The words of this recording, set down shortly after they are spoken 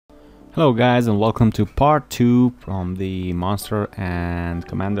Hello guys, and welcome to part 2 from the Monster and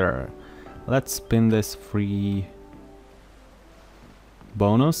Commander. Let's spin this free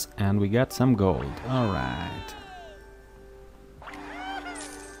bonus and we got some gold. Alright.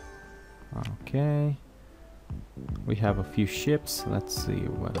 Okay. We have a few ships. Let's see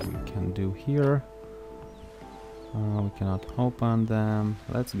what we can do here. We cannot open them.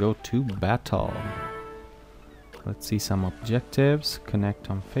 Let's go to battle. Let's see some objectives. Connect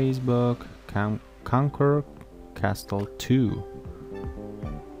on Facebook. Conquer Castle 2.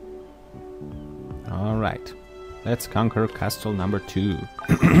 Alright. Let's conquer Castle number 2.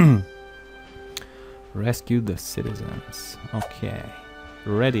 Rescue the citizens. Okay.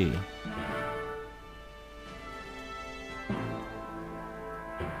 Ready.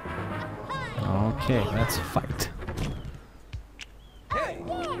 Okay, let's fight.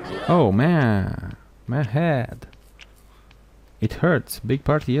 Oh man. My head. It hurts. Big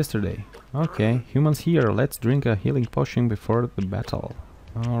party yesterday. Okay, humans here. Let's drink a healing potion before the battle.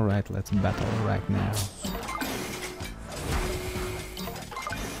 Alright, let's battle right now.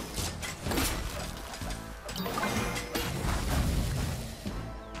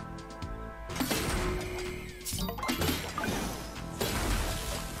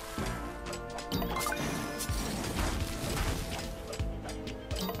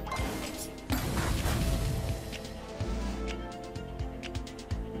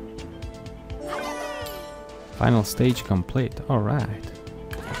 Final stage complete. Alright.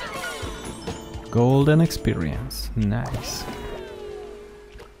 Golden experience. Nice.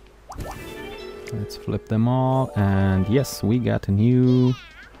 Let's flip them all. And yes, we got a new...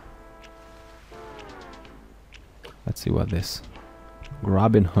 Let's see what this...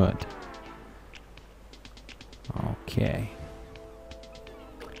 Robin Hood. Okay.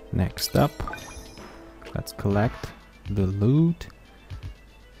 Next up, let's collect the loot.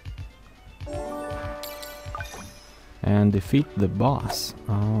 And defeat the boss.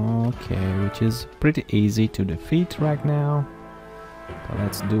 Okay, which is pretty easy to defeat right now. So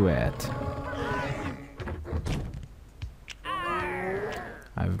let's do it.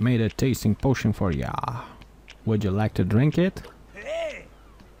 I've made a tasting potion for ya. Would you like to drink it?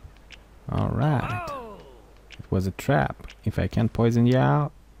 Alright. It was a trap. If I can't poison ya,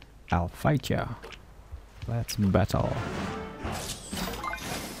 I'll fight ya. Let's battle.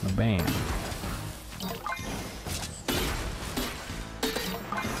 Bam.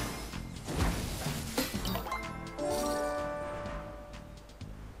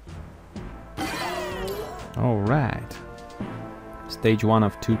 Alright, stage 1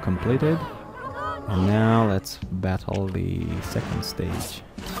 of 2 completed, and now let's battle the second stage.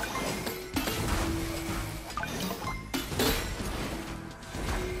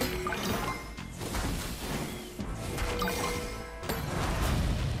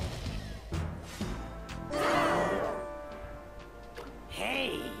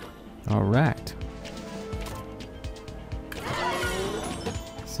 Hey. Alright.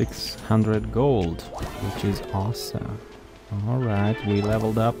 600 gold, which is awesome. Alright, we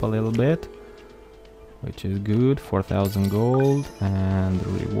leveled up a little bit, which is good. 4,000 gold and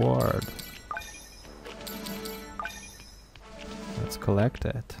reward. Let's collect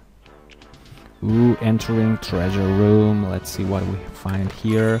it. Ooh, entering treasure room. Let's see what we find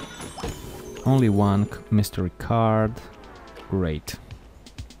here. Only one mystery card. Great.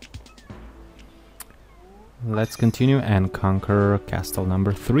 Let's continue and conquer castle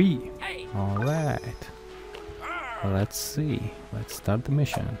number 3. Alright. Let's see. Let's start the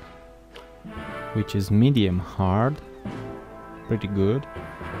mission. Which is medium hard. Pretty good.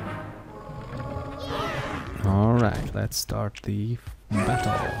 Alright, let's start the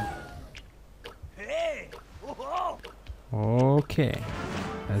battle. Okay.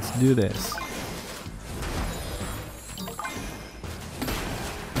 Let's do this.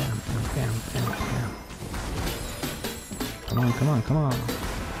 Bam, bam, bam, bam, bam. Come on, come on, come on.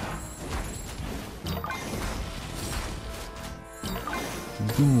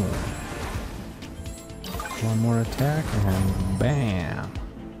 Boom. One more attack and bam.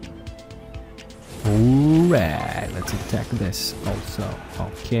 Alright, let's attack this also.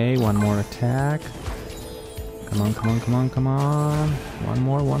 Okay, one more attack. Come on, come on, come on, come on. One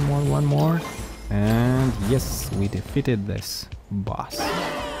more, one more, one more. And yes, we defeated this boss.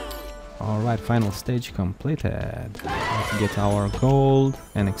 Alright, final stage completed. Let's get our gold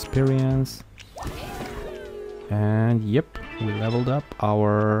and experience. And yep, we leveled up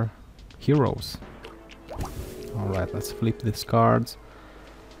our heroes. Alright, let's flip these cards.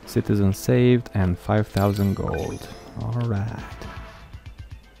 Citizen saved and 5,000 gold. Alright.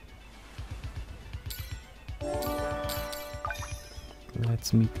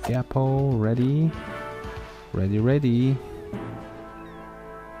 Let's meet Gapo. Ready? Ready, ready.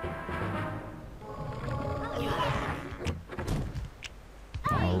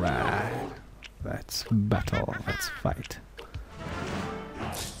 Alright. Let's battle. Let's fight.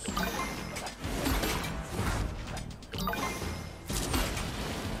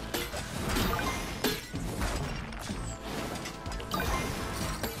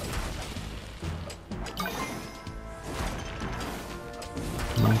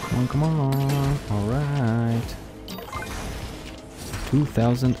 Come on. Alright.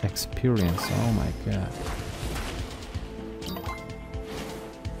 2000 experience. Oh my god.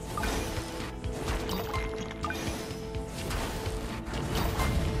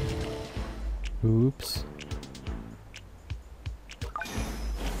 Oops.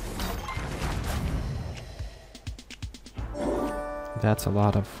 That's a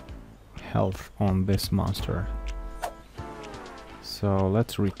lot of health on this monster. So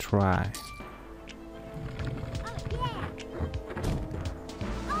let's retry.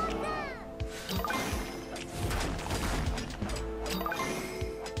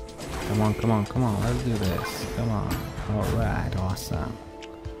 Come on, let's do this. Come on. Alright, awesome.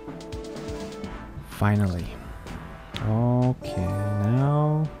 Finally. Okay,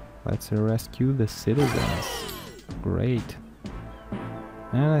 now let's rescue the citizens. Great.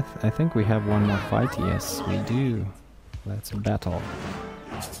 And I think we have one more fight. Yes, we do. Let's battle.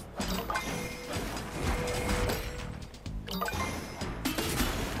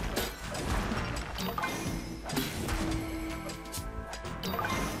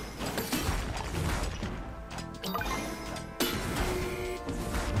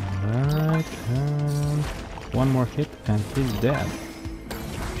 Alright, and one more hit and he's dead.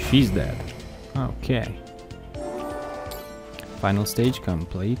 She's dead. Okay. Final stage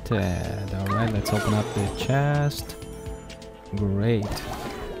completed. Alright, let's open up the chest. Great.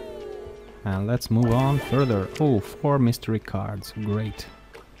 And let's move on further. Oh, 4 mystery cards. Great.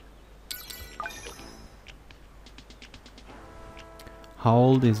 How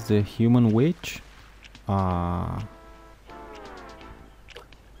old is the human witch? Not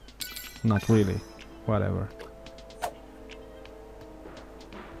really. Whatever.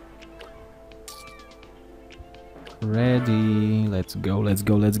 Ready. Let's go, let's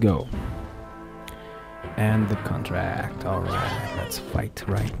go, let's go. And the contract. Alright, let's fight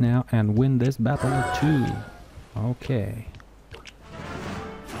right now and win this battle too. Okay.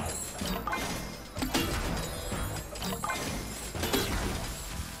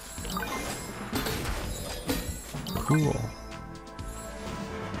 Cool.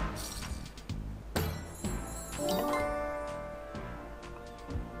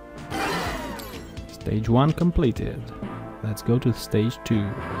 Stage 1 completed. Let's go to stage 2.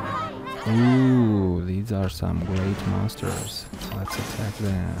 Ooh, these are some great monsters. Let's attack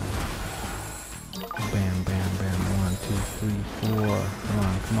them. Bam, bam, bam. 1, 2, 3, 4. Come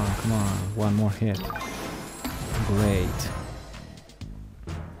on, come on, come on. One more hit. Great.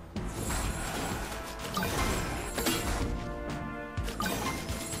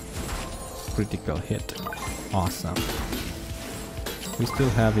 Critical hit. Awesome. We still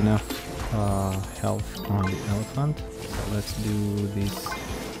have enough health on the elephant. So let's do this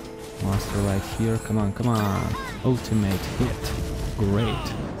monster right here. Come on, come on. Ultimate hit.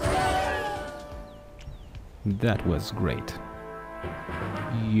 Great. That was great.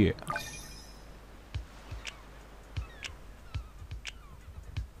 Yeah.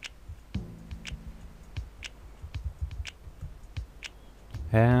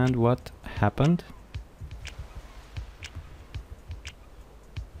 And what happened?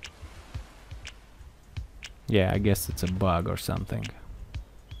 Yeah, I guess it's a bug or something.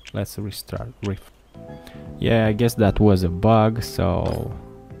 Let's restart. Yeah, I guess that was a bug, so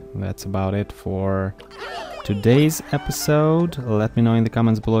that's about it for today's episode. Let me know in the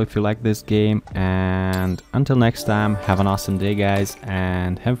comments below if you like this game, and until next time, have an awesome day guys,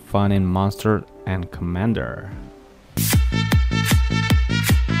 and have fun in Monster and Commander.